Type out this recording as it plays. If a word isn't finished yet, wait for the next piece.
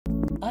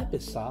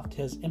iBizSoft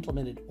has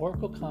implemented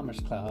Oracle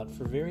Commerce Cloud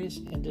for various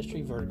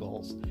industry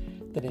verticals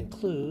that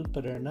include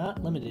but are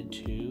not limited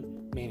to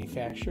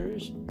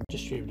manufacturers,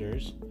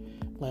 distributors,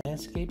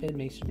 landscape and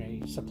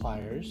masonry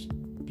suppliers,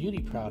 beauty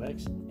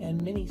products, and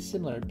many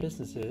similar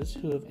businesses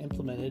who have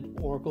implemented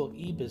Oracle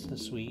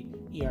E-Business Suite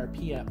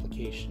ERP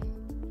application.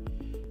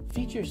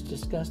 Features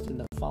discussed in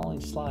the following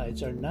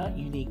slides are not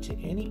unique to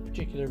any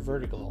particular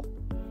vertical,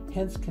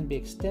 hence can be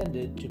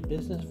extended to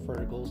business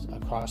verticals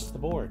across the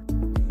board.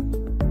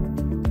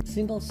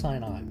 Single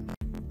sign-on.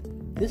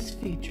 This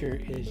feature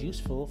is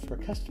useful for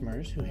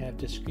customers who have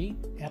discrete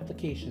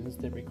applications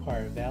that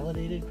require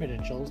validated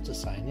credentials to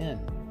sign in.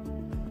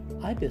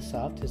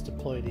 iBizSoft has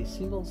deployed a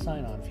single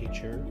sign-on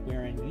feature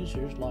wherein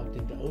users logged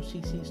into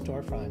OCC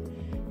Storefront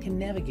can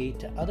navigate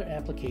to other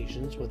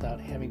applications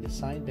without having to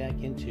sign back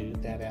into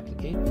that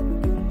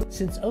application.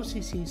 Since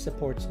OCC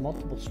supports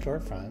multiple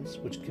storefronts,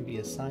 which can be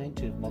assigned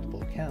to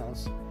multiple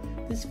accounts,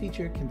 this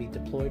feature can be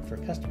deployed for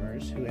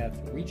customers who have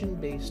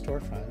region-based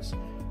storefronts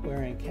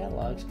wherein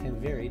catalogs can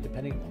vary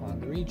depending upon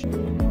the region.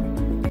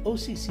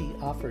 OCC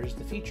offers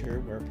the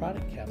feature where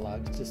product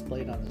catalogs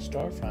displayed on the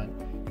storefront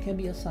can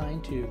be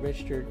assigned to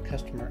registered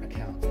customer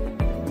accounts.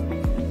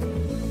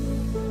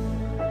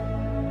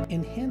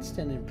 Enhanced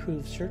and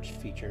improved search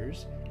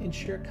features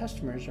ensure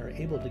customers are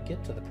able to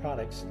get to the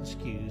products and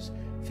SKUs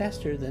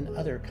faster than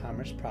other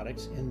commerce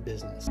products in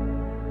business.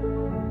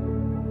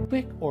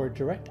 Quick or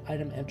direct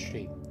item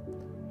entry.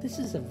 This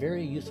is a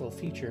very useful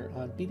feature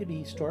on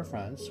B2B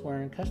storefronts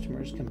wherein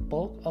customers can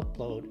bulk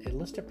upload a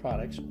list of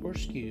products or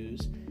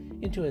SKUs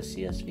into a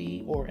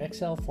CSV or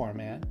Excel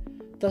format,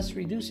 thus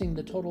reducing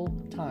the total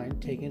time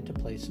taken to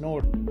place an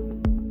order.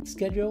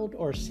 Scheduled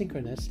or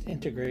synchronous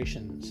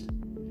integrations.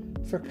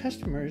 For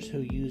customers who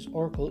use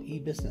Oracle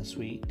E-Business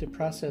Suite to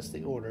process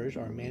the orders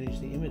or manage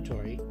the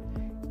inventory,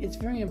 it's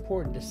very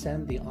important to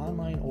send the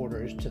online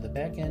orders to the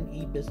back-end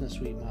E-Business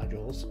Suite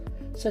modules,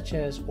 such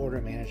as order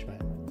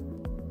management.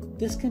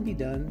 This can be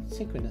done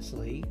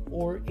synchronously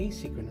or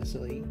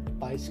asynchronously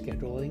by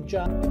scheduling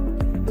jobs.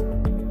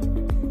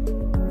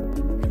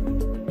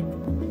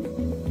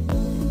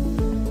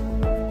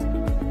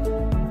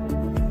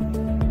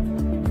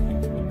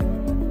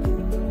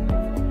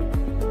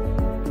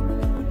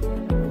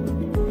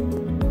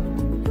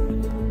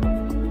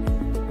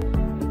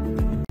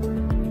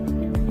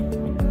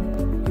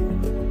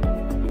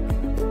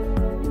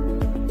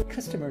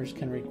 Customers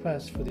can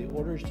request for the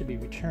orders to be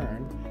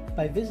returned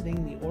by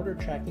visiting the order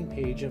tracking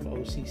page of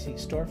OCC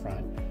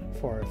Storefront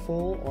for a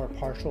full or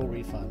partial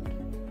refund.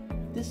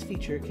 This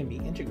feature can be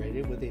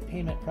integrated with a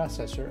payment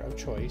processor of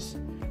choice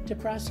to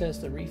process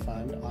the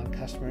refund on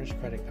customer's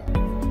credit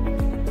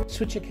card.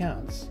 Switch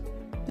accounts.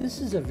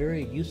 This is a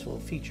very useful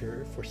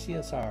feature for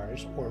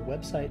CSRs or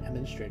website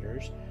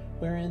administrators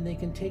wherein they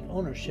can take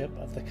ownership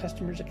of the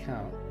customer's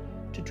account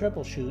to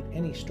troubleshoot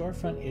any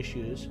storefront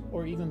issues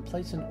or even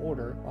place an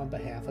order on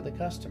behalf of the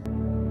customer.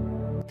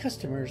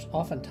 Customers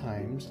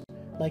oftentimes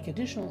like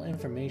additional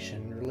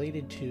information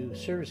related to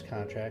service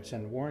contracts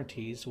and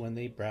warranties when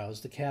they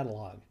browse the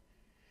catalog.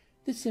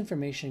 This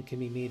information can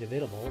be made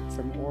available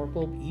from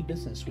Oracle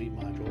E-Business Suite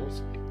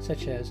modules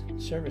such as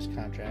service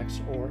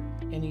contracts or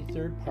any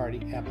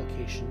third-party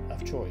application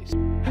of choice.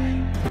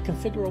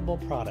 Configurable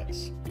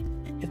products.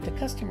 If the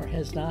customer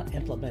has not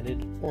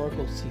implemented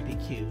Oracle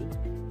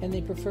CPQ and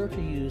they prefer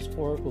to use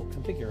Oracle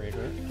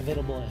Configurator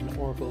available in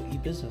Oracle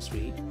E-Business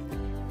Suite,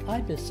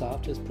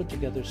 iBizSoft has put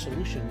together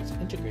solutions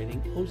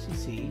integrating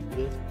OCC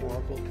with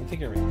Oracle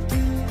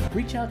Configurator.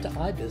 Reach out to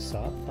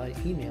iBizSoft by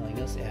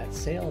emailing us at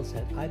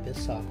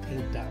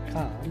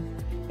sales@ibizsoftinc.com,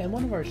 and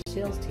one of our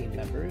sales team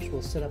members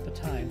will set up a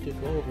time to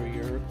go over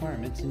your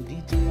requirements in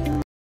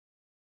detail.